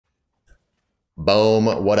Boom,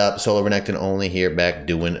 what up? SoloRenektonOnly here, back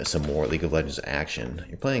doing some more League of Legends action.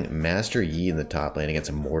 You're playing Master Yi in the top lane against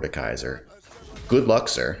a Mordekaiser. Good luck,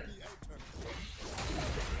 sir.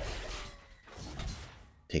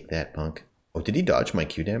 Take that, punk. Oh, did he dodge my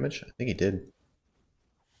Q damage? I think he did.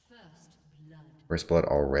 First blood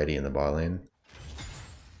already in the bot lane.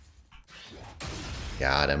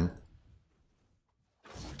 Got him.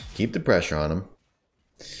 Keep the pressure on him.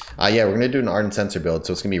 Yeah, we're gonna do an Ardent Censor build,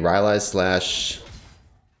 so it's gonna be Rylai's slash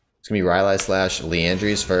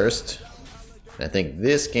Liandry's first. And I think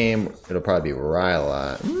this game it'll probably be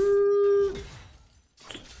Rylai.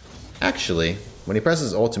 Actually, when he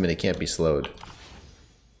presses ultimate, he can't be slowed.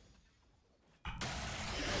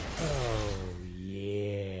 Oh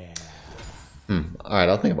yeah. Alright,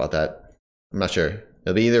 I'll think about that. I'm not sure.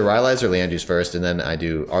 It'll be either Rylai's or Liandry's first, and then I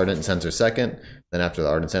do Ardent Censor second. Then after the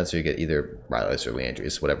Ardent Censor, you get either Rylai's or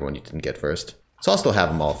Liandry's, whatever one you didn't get first. So I'll still have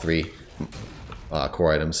them all three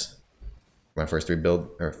core items. My first three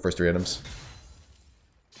items.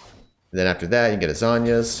 And then after that, you get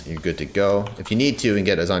Azanya's. You're good to go. If you need to and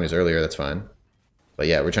get Azanya's earlier, that's fine. But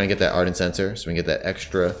yeah, we're trying to get that Ardent Censor, so we can get that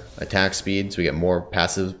extra attack speed, so we get more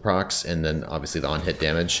passive procs, and then obviously the on-hit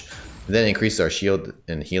damage. And then increase our shield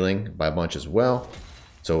and healing by a bunch as well.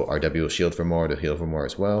 So our W will shield for more, to heal for more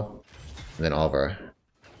as well. And then all of our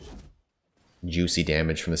juicy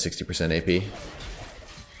damage from the 60% AP.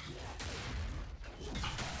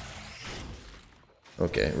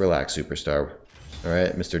 Okay, relax, superstar.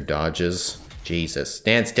 Alright, Mr. Dodges. Jesus.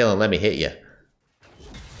 Stand still and let me hit you.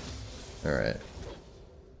 Alright.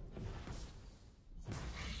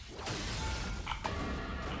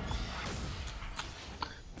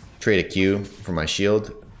 Trade a Q for my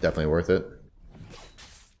shield. Definitely worth it.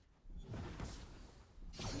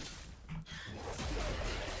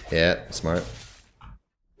 Yeah, smart.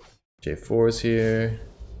 J4 is here.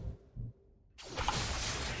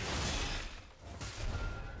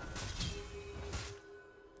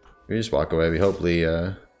 We just walk away. We hopefully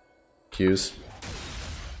Qs.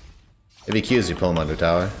 If he Qs, you pull him under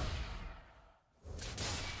tower.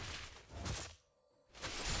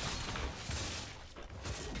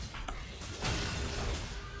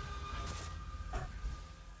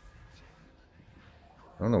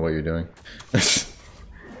 I don't know what you're doing.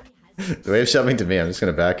 The wave shoving to me, I'm just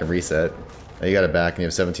gonna back and reset. Now you got it back and you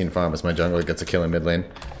have 17 farm as my jungler gets a kill in mid lane.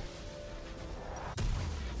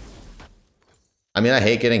 I mean, I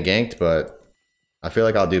hate getting ganked, but I feel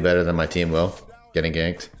like I'll do better than my team will getting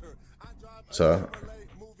ganked. So,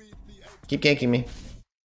 keep ganking me.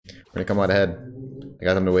 We're gonna come out ahead. I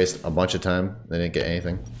got them to waste a bunch of time. They didn't get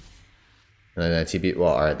anything. And then I TP,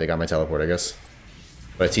 well, alright, they got my teleport, I guess.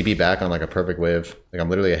 But I TP back on like a perfect wave. Like I'm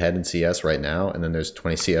literally ahead in CS right now, and then there's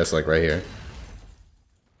 20 CS like right here.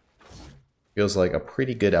 Feels like a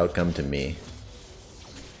pretty good outcome to me.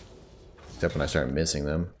 Except when I start missing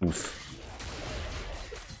them. Oof.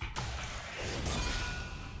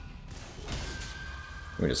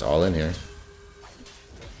 We're just all in here.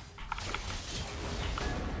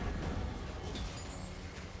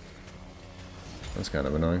 That's kind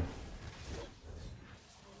of annoying.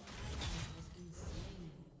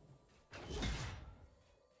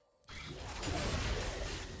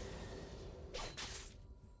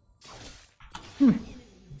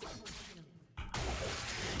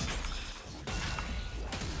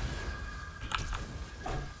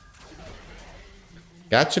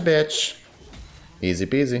 Gotcha, bitch. Easy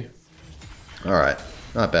peasy. Alright,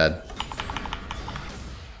 not bad.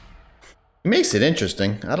 He makes it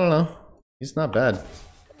interesting. I don't know. He's not bad.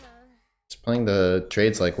 He's playing the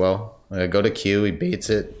trades like well. I go to Q, he baits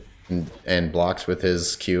it and blocks with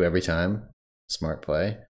his Q every time. Smart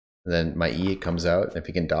play. And then my E comes out. If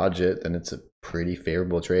he can dodge it, then it's a pretty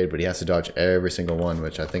favorable trade, but he has to dodge every single one,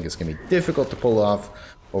 which I think is going to be difficult to pull off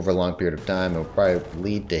over a long period of time. It will probably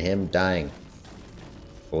lead to him dying.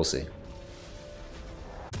 We'll see.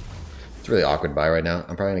 It's a really awkward buy right now.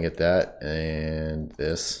 I'm probably going to get that and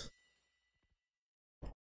this.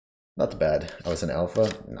 Not bad. I was in alpha?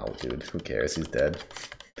 No, dude. Who cares? He's dead.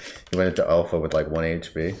 He went into alpha with like 1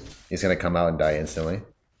 HP. He's going to come out and die instantly.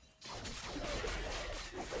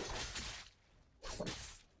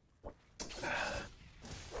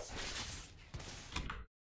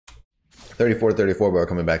 $34 to $34, but we're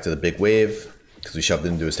coming back to the big wave because we shoved it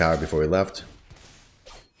into his tower before we left.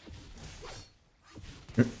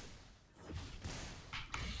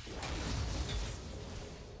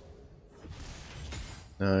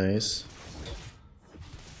 Nice.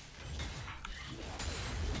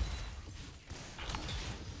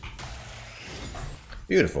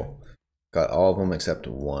 Beautiful. Got all of them except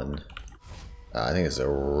one. I think it's a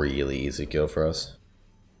really easy kill for us.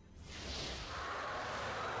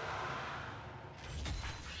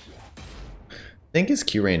 think his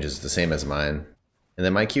Q range is the same as mine. And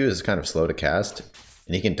then my Q is kind of slow to cast.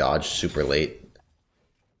 And he can dodge super late.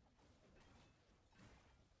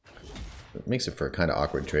 It makes it for a kind of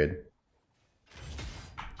awkward trade.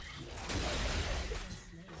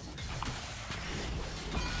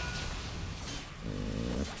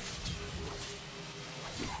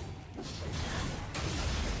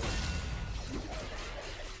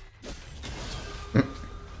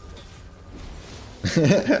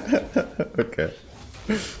 Okay.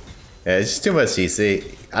 Yeah, it's just too much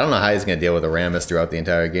CC. I don't know how he's going to deal with a Ravenous throughout the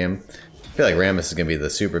entire game. I feel like Ravenous is going to be the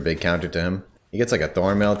super big counter to him. He gets like a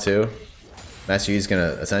Thornmail too. Master Yi's going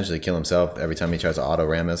to essentially kill himself every time he tries to auto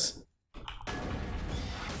Ravenous. I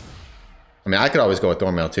mean, I could always go with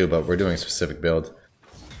Thornmail too, but we're doing a specific build.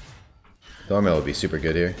 Thornmail would be super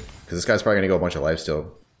good here. Because this guy's probably going to go a bunch of lifesteal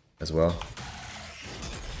as well.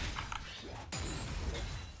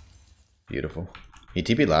 Beautiful. He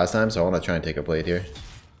TP'd last time, so I want to try and take a plate here.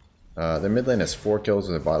 Their mid lane has 4 kills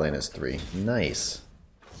and their bot lane has 3. Nice.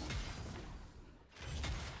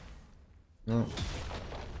 Well,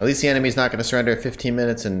 at least the enemy's not going to surrender at 15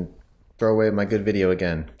 minutes and throw away my good video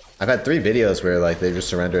again. I've had 3 videos where like they just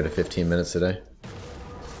surrendered at 15 minutes today.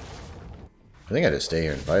 I think I just stay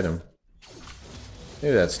here and fight him.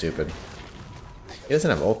 Maybe that's stupid. He doesn't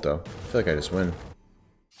have ult though. I feel like I just win.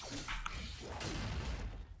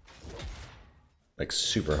 Like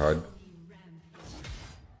super hard.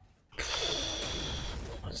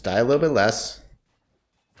 Let's die a little bit less.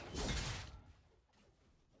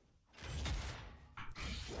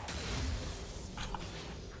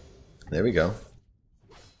 There we go.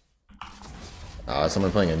 Ah,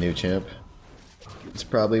 someone playing a new champ. That's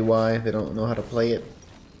probably why they don't know how to play it.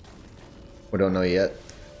 Or don't know yet.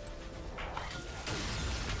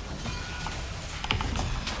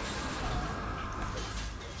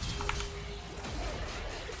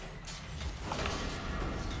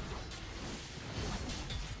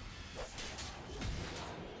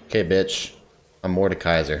 Okay, bitch. I'm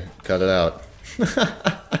Mordekaiser. Cut it out.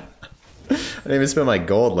 I didn't even spend my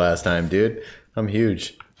gold last time, dude. I'm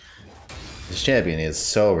huge. This champion is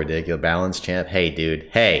so ridiculous. Balanced champ. Hey, dude.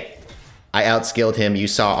 Hey. I outskilled him. You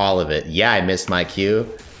saw all of it. Yeah, I missed my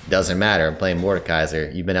Q. Doesn't matter. I'm playing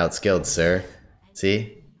Mordekaiser. You've been outskilled, sir.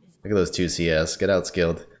 See? Look at those 2 CS. Get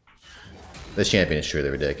outskilled. This champion is truly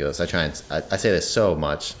ridiculous. I say this so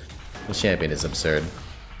much. This champion is absurd.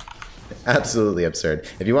 Absolutely absurd.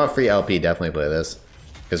 If you want free LP, definitely play this.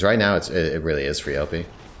 Because right now, it really is free LP.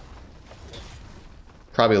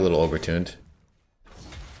 Probably a little overtuned.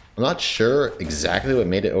 I'm not sure exactly what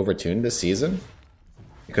made it overtuned this season.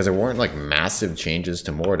 Because there weren't like massive changes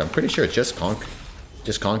to Mord. I'm pretty sure it's just Conk.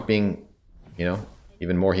 Just Conk being, you know,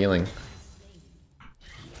 even more healing.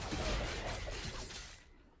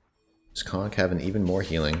 Just Conk having even more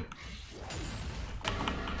healing.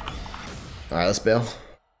 Alright, let's bail.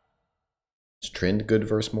 Is Trend good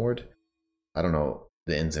versus Mord? I don't know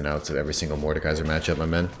the ins and outs of every single Mordekaiser matchup, my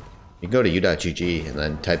man. You can go to u.gg and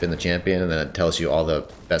then type in the champion and then it tells you all the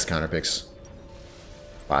best counter picks.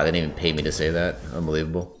 Wow, they didn't even pay me to say that.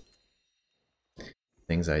 Unbelievable.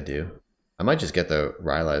 Things I do. I might just get the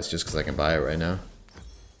Rylai's just because I can buy it right now.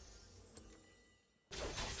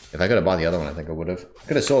 If I could have bought the other one, I think I would have.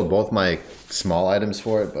 Could have sold both my small items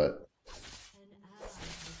for it, but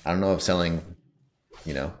I don't know if selling,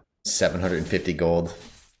 you know, 750 gold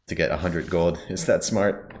to get 100 gold is that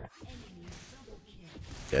smart.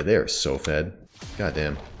 Yeah, they are so fed.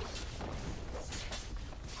 Goddamn.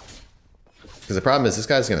 Because the problem is this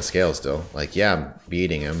guy's gonna scale still. Like, yeah, I'm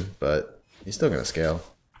beating him, but he's still gonna scale.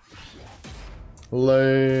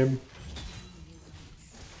 Lame.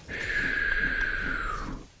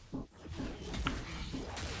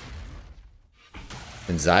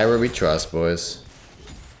 In Zyra we trust, boys.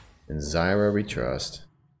 In Zyra we trust.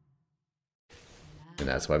 And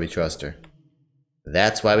that's why we trust her.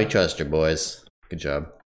 That's why we trust her, boys. Good job.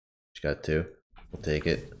 She got 2. We'll take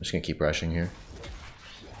it. I'm just gonna keep rushing here.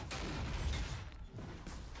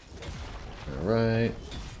 Alright.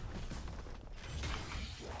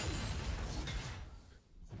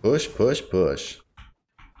 Push, push, push.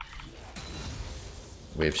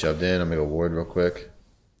 Wave shoved in. I'm gonna go ward real quick.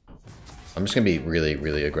 I'm just gonna be really,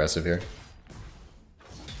 really aggressive here.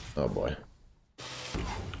 Oh boy. I'm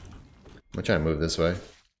gonna try and move this way.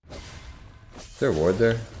 Is there a ward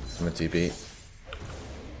there? I'm gonna TP.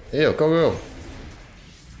 Hey, yo, go, go.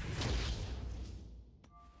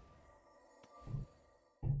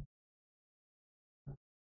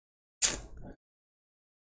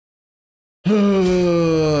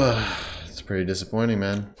 It's pretty disappointing,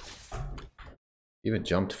 man. Even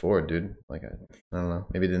jumped forward, dude. Like, I don't know.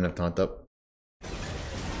 Maybe didn't have taunt up.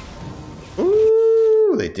 Ooh!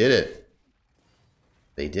 they did it.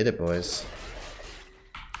 They did it, boys.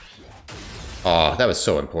 Oh, that was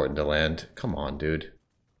so important to land. Come on, dude.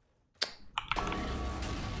 If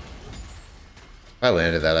I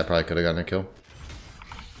landed that, I probably could have gotten a kill.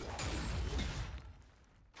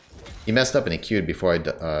 He messed up and he queued before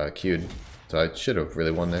I queued. So I should have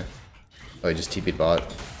really won there. Oh, he just TP'd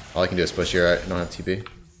bot. All I can do is push here. I don't have TP.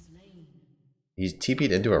 He's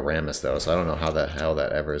TP'd into a Ravenous though, so I don't know how the hell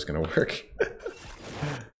that ever is going to work.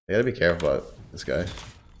 You gotta be careful about this guy.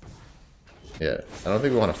 Yeah, I don't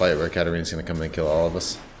think we want to fight where Katarina's going to come in and kill all of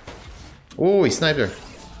us. Ooh, he sniped her.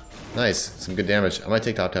 Nice. Some good damage. I might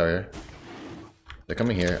take top tower here. They're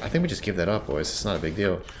coming here. I think we just give that up, boys. It's not a big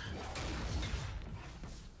deal.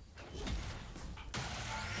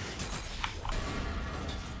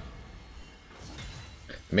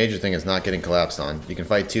 The major thing is not getting collapsed on. You can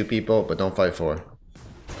fight 2 people, but don't fight 4.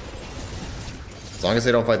 As long as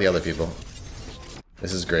they don't fight the other people.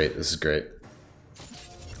 This is great. This is great.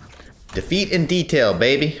 Defeat in detail,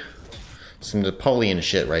 baby. Some Napoleon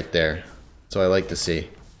shit right there. That's what I like to see.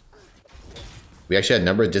 We actually had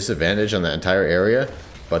number disadvantage on the entire area,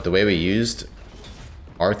 but the way we used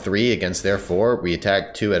our 3 against their 4, we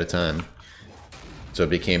attacked 2 at a time. So it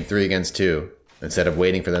became 3 against 2. Instead of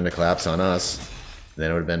waiting for them to collapse on us,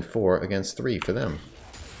 then it would have been 4 against 3 for them.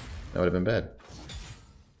 That would have been bad.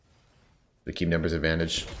 We keep numbers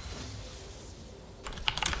advantage.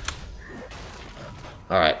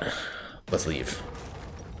 Alright, let's leave.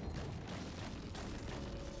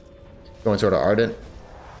 Going toward Ardent.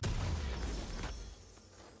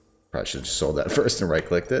 Probably should have just sold that first and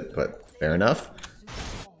right-clicked it, but fair enough.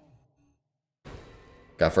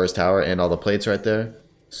 Got first tower and all the plates right there.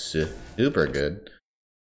 Super good.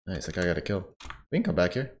 Nice, that guy got a kill. We can come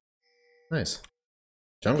back here. Nice.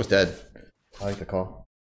 Jungle's dead. I like the call.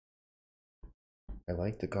 I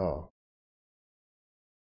like the call.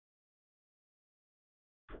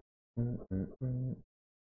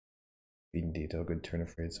 Reading detail, good turn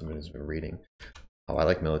of phrase, someone has been reading. Oh, I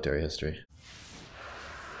like military history.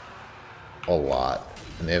 A lot.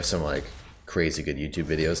 And they have some like crazy good YouTube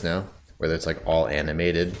videos now, where it's like all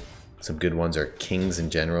animated. Some good ones are Kings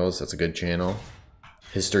and Generals, that's a good channel.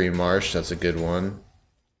 History Marsh, that's a good one.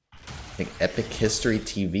 I think Epic History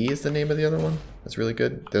TV is the name of the other one. That's really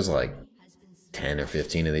good. There's like 10 or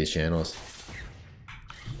 15 of these channels.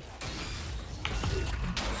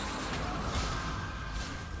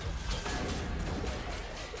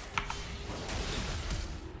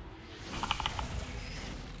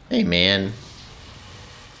 Hey, man.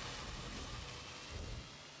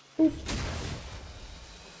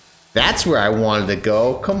 That's where I wanted to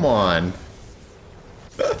go. Come on.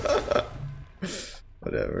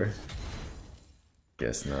 Whatever.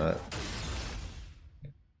 Guess not.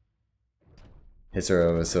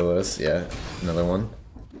 Hisaro Vasilis, yeah, another one.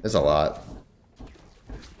 There's a lot.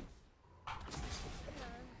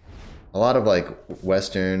 A lot of like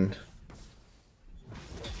Western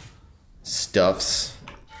stuffs.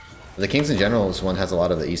 The Kings and Generals one has a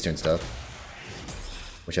lot of the Eastern stuff,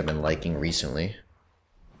 which I've been liking recently.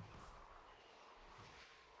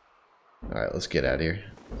 Alright, let's get out of here.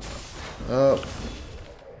 Oh.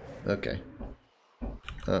 Okay.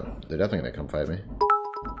 Oh, they're definitely gonna come fight me.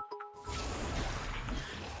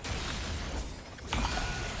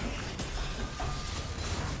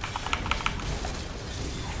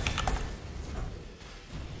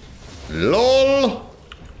 LOL!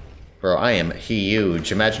 Bro, I am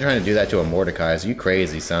huge. Imagine trying to do that to a Mordekaiser. You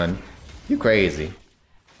crazy, son. You crazy.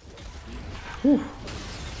 Whew.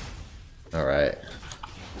 Alright.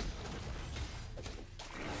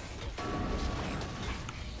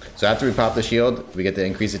 So after we pop the shield, we get the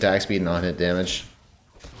increased attack speed and non-hit damage.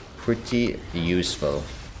 Pretty useful.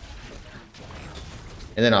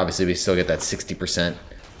 And then obviously we still get that 60%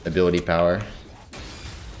 ability power.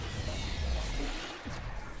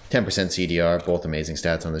 10% CDR, both amazing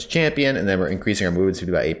stats on this champion, and then we're increasing our movement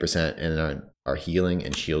speed by 8% and our healing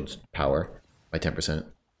and shield power by 10%.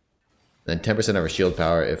 Then 10% of our shield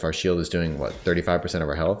power if our shield is doing, what, 35% of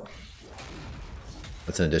our health?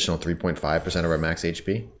 That's an additional 3.5% of our max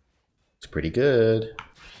HP. It's pretty good.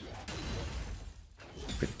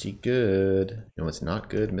 Pretty good. You know what's not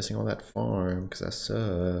good? Missing all that farm, because I suck.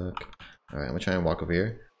 Alright, I'm gonna try and walk over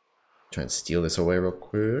here. Try and steal this away real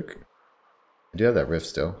quick. I do have that rift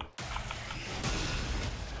still.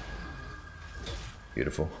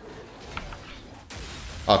 Beautiful.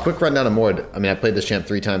 Quick rundown of Mord. I mean, I played this champ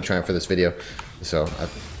 3 times trying for this video, so I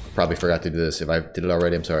probably forgot to do this. If I did it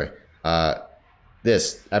already, I'm sorry.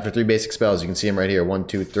 This, after 3 basic spells, you can see him right here. 1,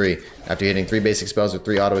 2, 3. After hitting 3 basic spells with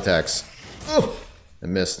 3 auto attacks. Oh! I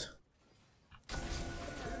missed.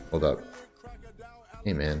 Hold up.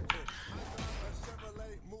 Hey, man.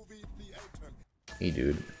 Hey,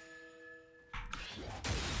 dude.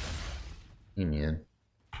 Hey, man.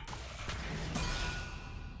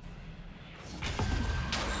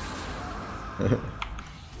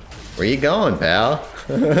 Where you going, pal?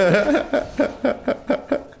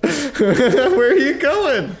 Where are you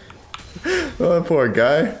going? Oh, poor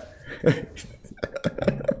guy.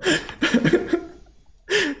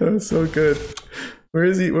 That was so good. Where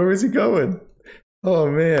is he? Where was he going? Oh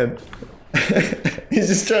man. He's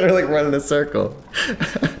just trying to like run in a circle.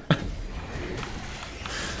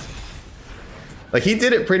 Like he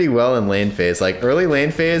did it pretty well in lane phase. Like early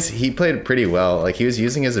lane phase, he played pretty well. Like he was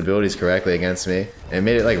using his abilities correctly against me, and it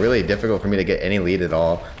made it like really difficult for me to get any lead at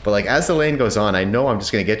all. But like as the lane goes on, I know I'm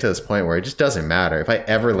just gonna get to this point where it just doesn't matter. If I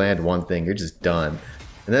ever land one thing, you're just done.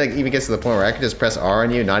 And then it even gets to the point where I can just press R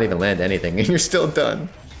on you, not even land anything, and you're still done.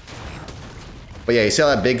 But yeah, you see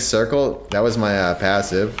that big circle? That was my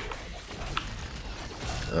passive.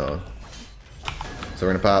 Oh. So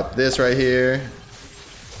we're gonna pop this right here.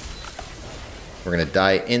 We're gonna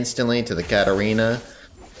die instantly to the Katarina.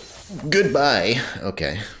 Goodbye.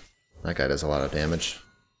 Okay. That guy does a lot of damage.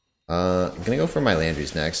 I'm gonna go for my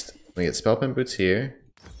Landry's next. I'm gonna get Spellpin Boots here.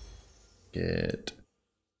 Get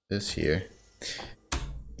this here.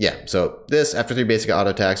 Yeah, so this, after 3 basic auto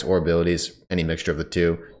attacks or abilities, any mixture of the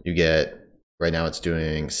two, you get, right now it's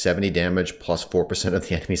doing 70 damage plus 4% of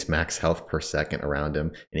the enemy's max health per second around him,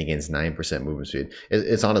 and he gains 9% movement speed.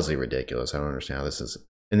 It's honestly ridiculous. I don't understand how this is.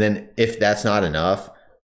 And then if that's not enough,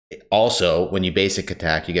 also when you basic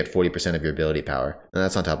attack, you get 40% of your ability power. And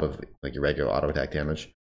that's on top of like your regular auto attack damage.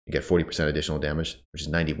 You get 40% additional damage, which is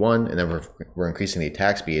 91. And then we're increasing the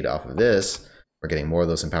attack speed off of this. We're getting more of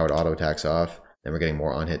those empowered auto attacks off. Then we're getting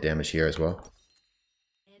more on-hit damage here as well.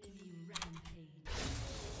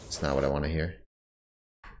 It's not what I want to hear.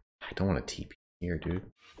 I don't want to TP here, dude.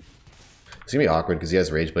 It's gonna be awkward because he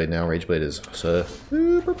has Rage Blade now. Rage Blade is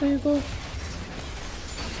super painful.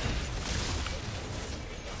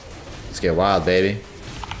 Let's get wild, baby.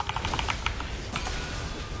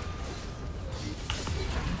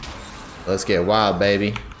 Let's get wild,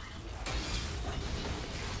 baby.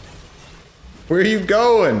 Where are you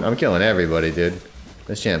going? I'm killing everybody, dude.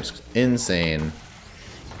 This champ's insane.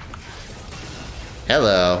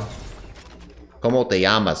 Hello. ¿Cómo te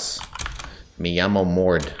llamas? Me llamo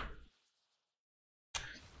Morde.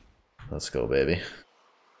 Let's go, baby.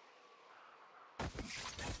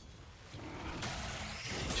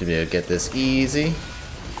 Should be able to get this easy.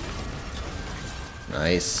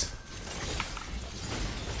 Nice.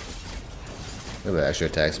 Look at that extra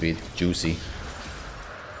attack speed. Juicy.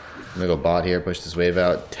 I'm gonna go bot here, push this wave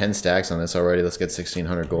out. 10 stacks on this already. Let's get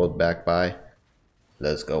 1600 gold back by.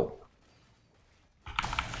 Let's go.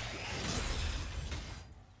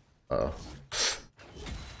 Uh-oh.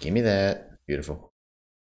 Give me that. Beautiful.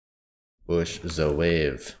 Push the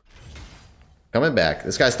wave. Coming back.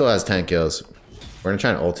 This guy still has 10 kills. We're gonna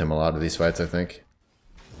try and ult him a lot of these fights, I think.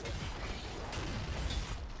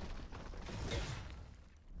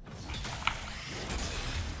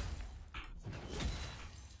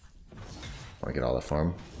 I wanna get all the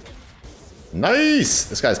farm. Nice!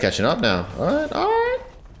 This guy's catching up now. Alright, alright.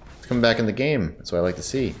 He's coming back in the game. That's what I like to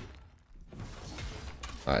see.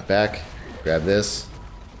 Alright, back. Grab this.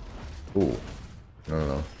 Ooh.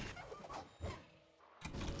 No.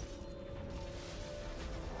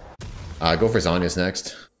 Go for Zonya's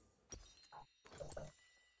next.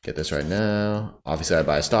 Get this right now. Obviously, I'd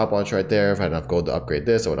buy a stopwatch right there. If I had enough gold to upgrade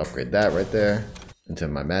this, I would upgrade that right there into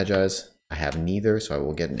my Magi's. I have neither, so I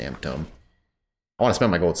will get an Amp Tome. I want to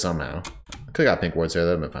spend my gold somehow. I could have got pink wards there.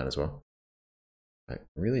 That would have been fine as well. I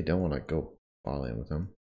really don't want to go all in with them.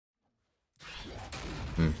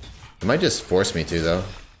 It might just force me to, though.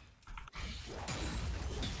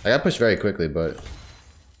 I got pushed very quickly, but...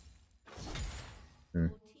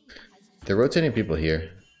 They're rotating people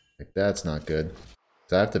here. Like, that's not good.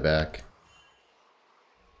 So I have to back.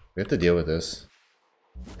 We have to deal with this.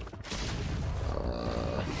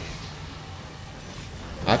 I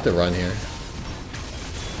have to run here.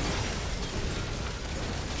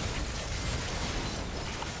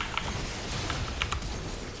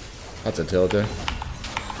 That's a tilter.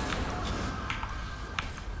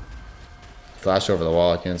 Flash over the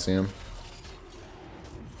wall, I can't see him.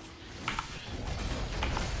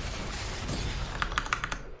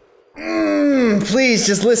 Please,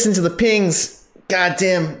 just listen to the pings. God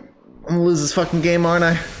damn. I'm gonna lose this fucking game, aren't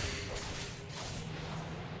I?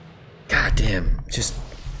 God damn. Just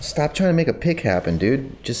stop trying to make a pick happen,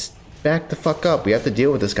 dude. Just back the fuck up. We have to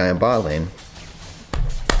deal with this guy in bot lane.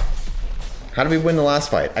 How did we win the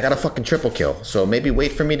last fight? I got a fucking triple kill, so maybe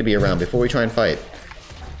wait for me to be around before we try and fight.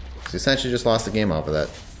 So essentially just lost the game off of that.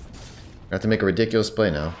 I have to make a ridiculous play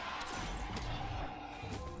now.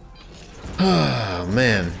 Oh,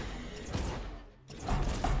 man.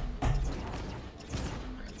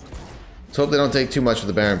 Let's hope they don't take too much of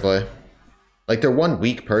the Baron play. Like, their one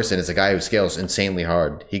weak person is a guy who scales insanely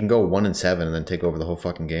hard. He can go 1-7 and then take over the whole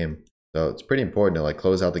fucking game. So it's pretty important to, like,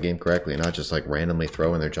 close out the game correctly and not just, like, randomly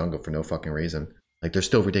throw in their jungle for no fucking reason. Like, they're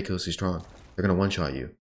still ridiculously strong. They're gonna one-shot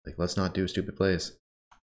you. Like, let's not do stupid plays.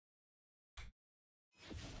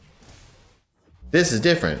 This is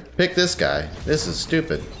different. Pick this guy. This is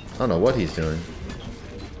stupid. I don't know what he's doing.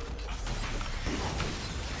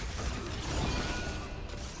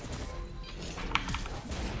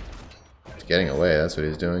 He's getting away, that's what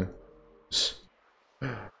he's doing.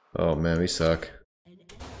 Oh man, we suck.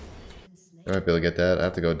 I might be able to get that. I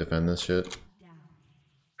have to go defend this shit.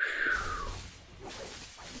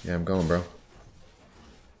 Yeah, I'm going, bro.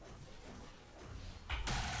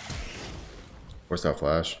 Force out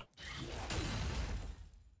flash.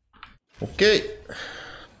 Okay.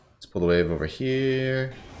 Let's pull the wave over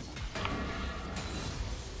here.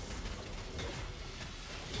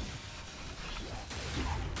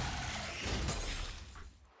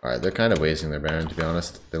 Alright, they're kind of wasting their Baron, to be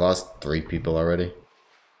honest. They lost 3 people already.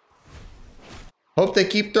 Hope they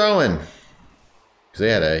keep throwing. Because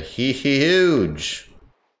they had a huge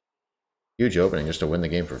opening just to win the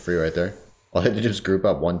game for free right there. All they had to do was group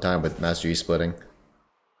up one time with Master Yi splitting.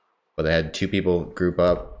 But they had 2 people group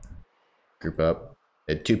up.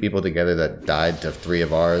 They had 2 people together that died to 3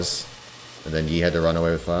 of ours. And then Yi had to run away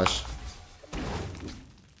with flash.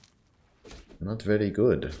 Not very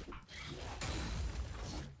good.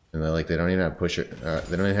 And they're like, they don't even have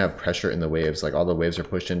they don't even have pressure in the waves. Like, all the waves are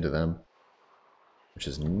pushed into them. Which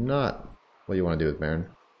is not what you want to do with Baron.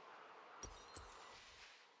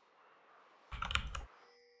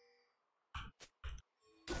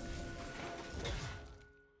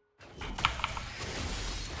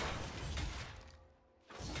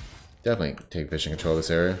 Definitely take vision control of this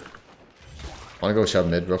area. Want to go shove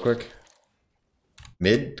mid real quick?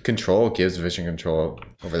 Mid control gives vision control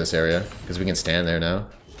over this area because we can stand there now.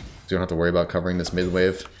 So we don't have to worry about covering this mid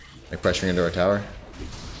wave, like pressuring into our tower.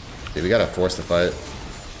 Dude, we gotta force the fight.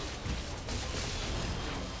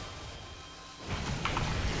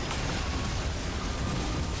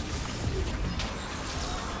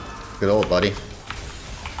 Good old buddy.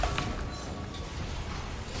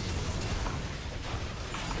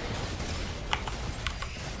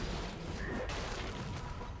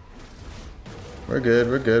 We're good,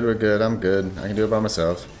 we're good, we're good. I'm good. I can do it by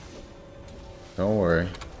myself. Don't worry.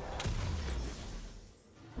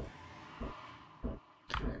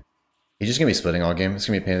 He's just gonna be splitting all game. It's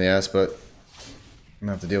gonna be a pain in the ass, but I'm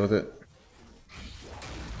gonna have to deal with it.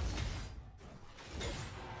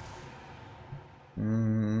 I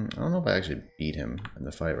don't know if I actually beat him in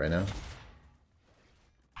the fight right now.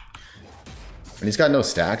 When he's got no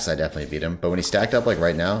stacks, I definitely beat him. But when he's stacked up like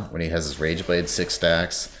right now, when he has his Rage Blade 6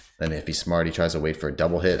 stacks, then if he's smart, he tries to wait for a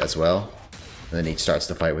double hit as well. And then he starts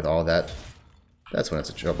the fight with all that. That's when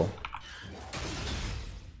it's in trouble.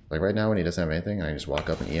 Like right now when he doesn't have anything, I can just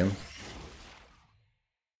walk up and E him.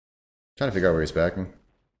 Trying to figure out where he's backing.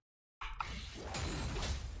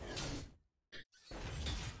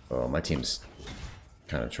 Oh, my team's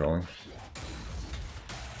kind of trolling.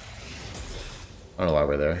 I don't know why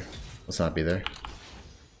we're there. Let's not be there.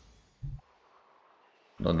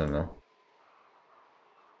 No, no, no.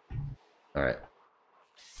 Alright.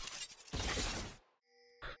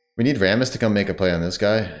 We need Ravenous to come make a play on this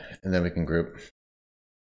guy, and then we can group.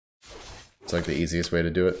 It's like the easiest way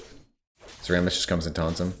to do it. So Ravenous just comes and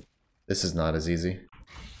taunts him. This is not as easy.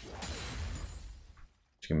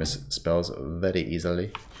 You can miss spells very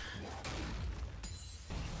easily.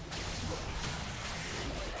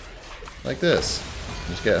 Like this.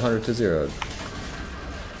 Just get 100 to 0.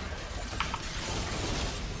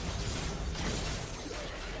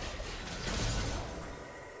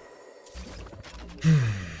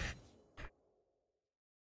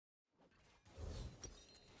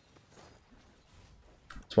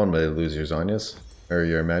 It's one way to lose your Zhonya's, or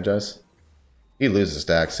your Magi's. You lose the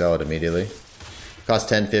stack, sell it immediately. Costs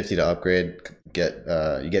 1050 to upgrade.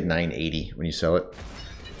 You get 980 when you sell it.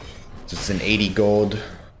 So it's an 80 gold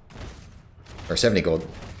or 70 gold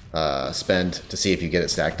spend to see if you get it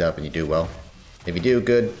stacked up and you do well. If you do,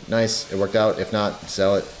 good, nice, it worked out. If not,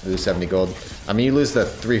 sell it, lose 70 gold. I mean, you lose the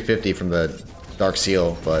 350 from the Dark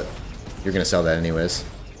Seal, but you're gonna sell that anyways.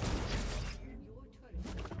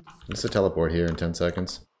 It's a teleport here in 10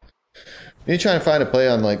 seconds. You need to try and find a play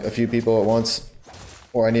on like a few people at once,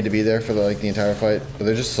 or I need to be there for the entire fight. But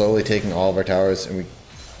they're just slowly taking all of our towers, and we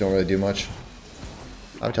don't really do much.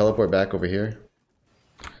 I'll teleport back over here.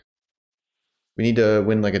 We need to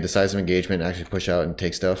win like a decisive engagement and actually push out and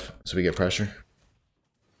take stuff so we get pressure.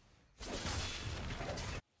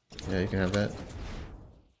 Yeah, you can have that.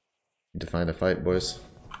 Need to find a fight, boys.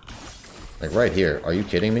 Like right here. Are you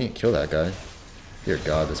kidding me? Kill that guy. Dear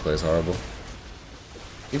God, this play is horrible.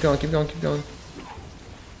 Keep going, keep going, keep going.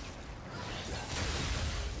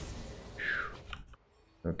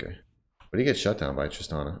 Okay. But he gets shut down by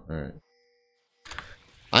Tristana. Alright.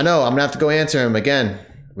 I know, I'm gonna have to go answer him again.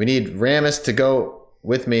 We need Ramus to go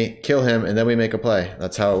with me, kill him, and then we make a play.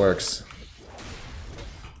 That's how it works.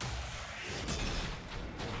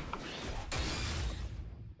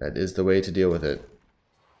 That is the way to deal with it.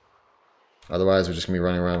 Otherwise, we're just gonna be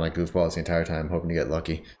running around like goofballs the entire time, hoping to get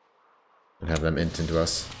lucky and have them int into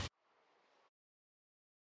us.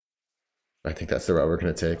 I think that's the route we're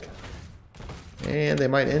gonna take. And they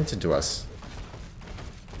might int into us.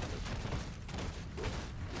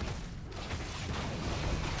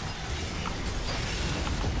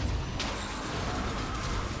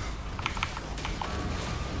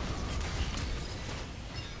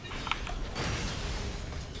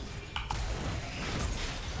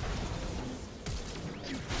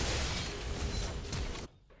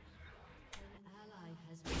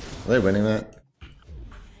 Are they winning that?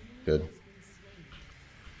 Good.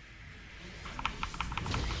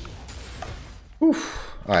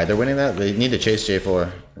 Oof. Alright, they're winning that. They need to chase J4.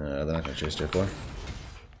 They're not going to chase J4. I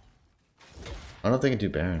don't know if they can do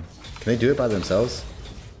Baron. Can they do it by themselves?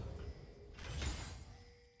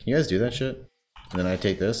 Can you guys do that shit? And then I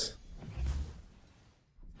take this?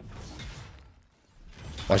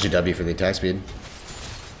 Watch your W for the attack speed.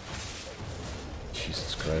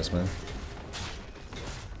 Jesus Christ, man.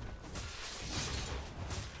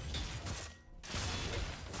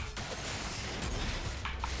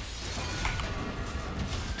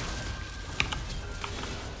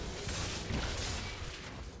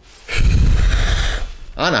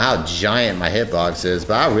 I don't know how giant my hitbox is,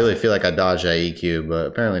 but I really feel like I dodged that EQ, but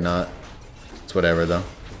apparently not. It's whatever though.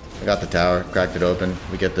 I got the tower, cracked it open.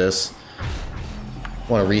 We get this.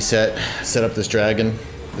 Want to reset, set up this dragon.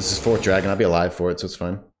 This is 4th dragon. I'll be alive for it, so it's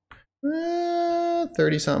fine.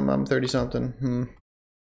 30 something. I'm 30 something.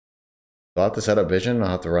 I'll have to set up vision. I'll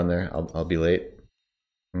have to run there. I'll be late.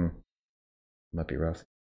 Might be rough.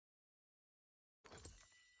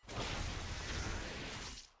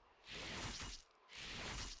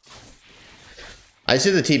 I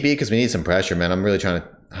see the TP because we need some pressure, man. I'm really trying to,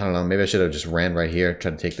 I don't know, maybe I should have just ran right here,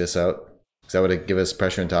 tried to take this out. Because that would give us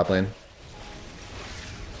pressure in top lane.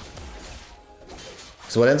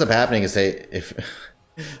 So what ends up happening is like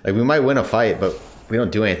we might win a fight, but we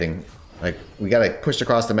don't do anything. Like, we gotta push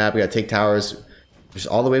across the map, we gotta take towers. Just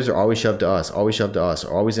all the waves are always shoved to us, always shoved to us,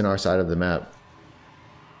 always in our side of the map.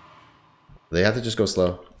 They have to just go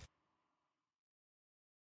slow.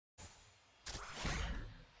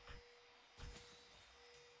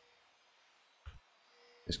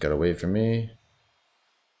 Just gotta wait for me.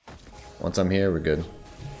 Once I'm here, we're good.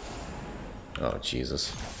 Oh,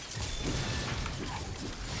 Jesus.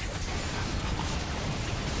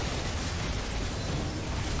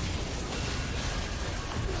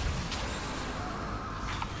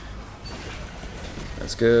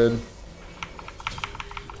 That's good.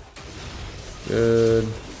 Good.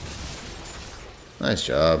 Nice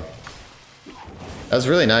job. That was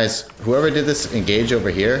really nice. Whoever did this engage over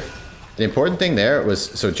here, the important thing there was,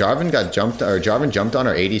 so Jarvan got jumped, or Jarvan jumped on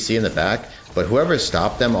our ADC in the back, but whoever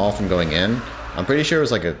stopped them all from going in, I'm pretty sure it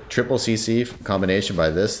was like a triple CC combination by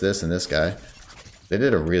this, and this guy. They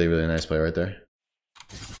did a really, really nice play right there.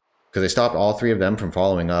 Because they stopped all 3 of them from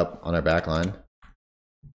following up on our backline.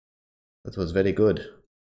 That was very good.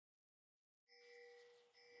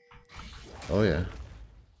 Oh yeah.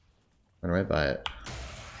 Went right by it.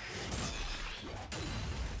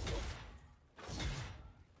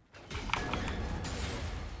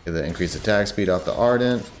 Get the increased attack speed off the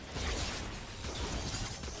Ardent.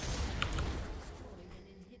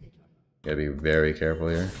 Gotta be very careful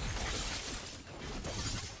here.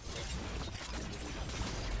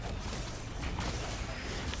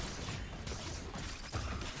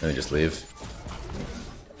 Let me just leave.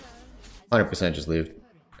 100% just leave.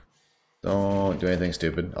 Don't do anything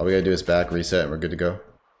stupid. All we gotta do is back, reset, and we're good to go.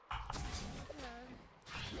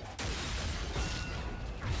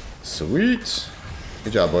 Sweet.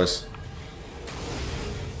 Good job, boys.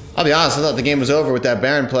 I'll be honest, I thought the game was over with that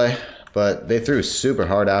Baron play, but they threw super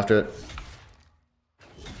hard after it.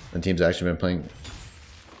 The team's actually been playing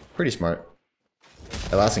pretty smart.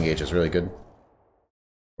 That last engage was really good.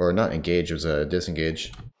 Or not engage, it was a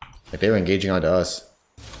disengage. Like, they were engaging onto us.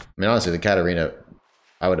 I mean, honestly, the Katarina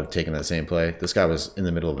I would have taken that same play. This guy was in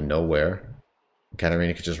the middle of nowhere.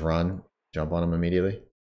 Katarina could just run, jump on him immediately.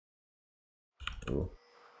 Ooh.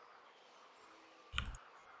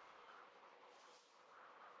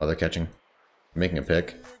 Oh, they're catching. Making a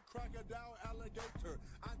pick.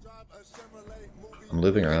 I'm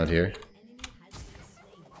looping around here.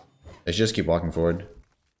 They should just keep walking forward.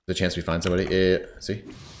 There's a chance we find somebody. Yeah. See?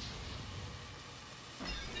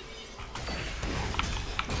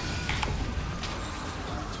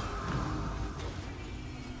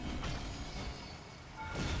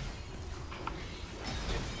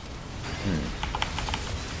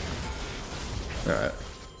 Alright.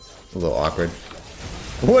 A little awkward.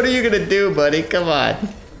 What are you gonna do, buddy? Come on.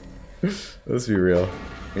 Let's be real.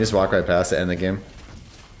 We just walk right past it, end the game.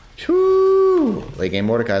 Whoo! Late game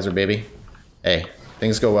Mordekaiser, baby. Hey,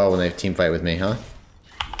 things go well when they team fight with me, huh?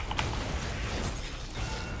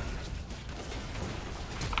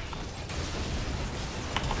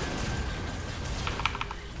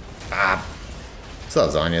 Ah! Still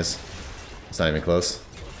have Zanya's. It's not even close.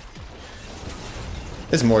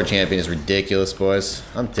 This Mord champion is ridiculous, boys.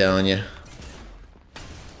 I'm telling you.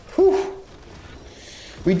 Whew!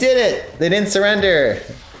 We did it! They didn't surrender!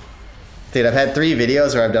 Dude, I've had 3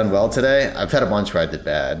 videos where I've done well today. I've had a bunch where I did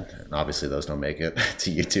bad. And obviously those don't make it to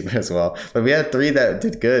YouTube as well. But we had 3 that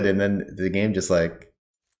did good, and then the game just like...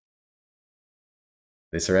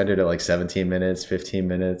 They surrendered at like 17 minutes, 15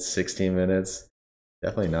 minutes, 16 minutes.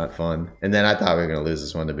 Definitely not fun. And then I thought we were going to lose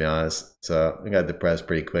this one, to be honest. So we got depressed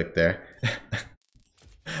pretty quick there.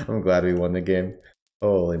 I'm glad we won the game.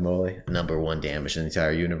 Holy moly. #1 damage in the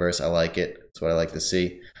entire universe. I like it. That's what I like to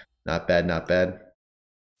see. Not bad, not bad.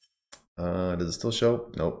 Does it still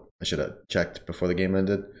show? Nope. I should have checked before the game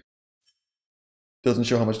ended. Doesn't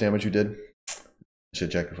show how much damage you did. I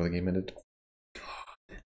should have checked before the game ended.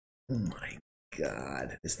 God. Oh my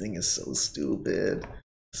god. This thing is so stupid.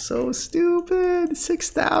 So stupid.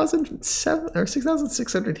 6,007 or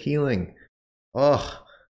 6,600 healing. Oh,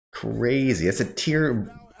 crazy. It's a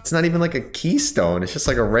tier. It's not even like a keystone. It's just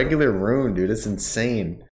like a regular rune, dude. It's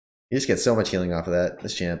insane. You just get so much healing off of that.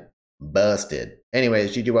 This champ busted.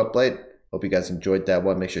 Anyways, GG, well played. Hope you guys enjoyed that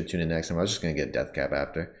one. Make sure to tune in next time. I was just going to get death cap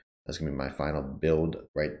after. That's going to be my final build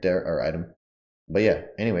right there, or item. But yeah,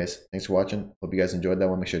 anyways, thanks for watching. Hope you guys enjoyed that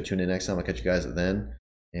one. Make sure to tune in next time. I'll catch you guys then.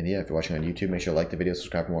 And yeah, if you're watching on YouTube, make sure to like the video,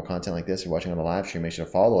 subscribe for more content like this. If you're watching on the live stream, make sure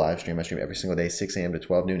to follow the live stream. I stream every single day, 6 a.m. to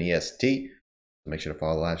 12 noon EST. So make sure to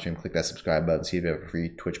follow the live stream. Click that subscribe button. See if you have a free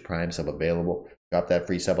Twitch Prime sub available. Drop that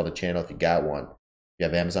free sub on the channel if you got one. If you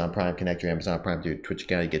have Amazon Prime, connect your Amazon Prime to your Twitch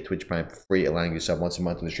account. You get Twitch Prime for free, allowing you to sub once a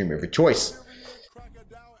month to the streamer of your choice.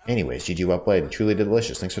 Anyways, GG, well played. Truly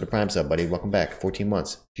delicious. Thanks for the Prime sub, buddy. Welcome back. 14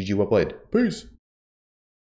 months. GG, well played. Peace.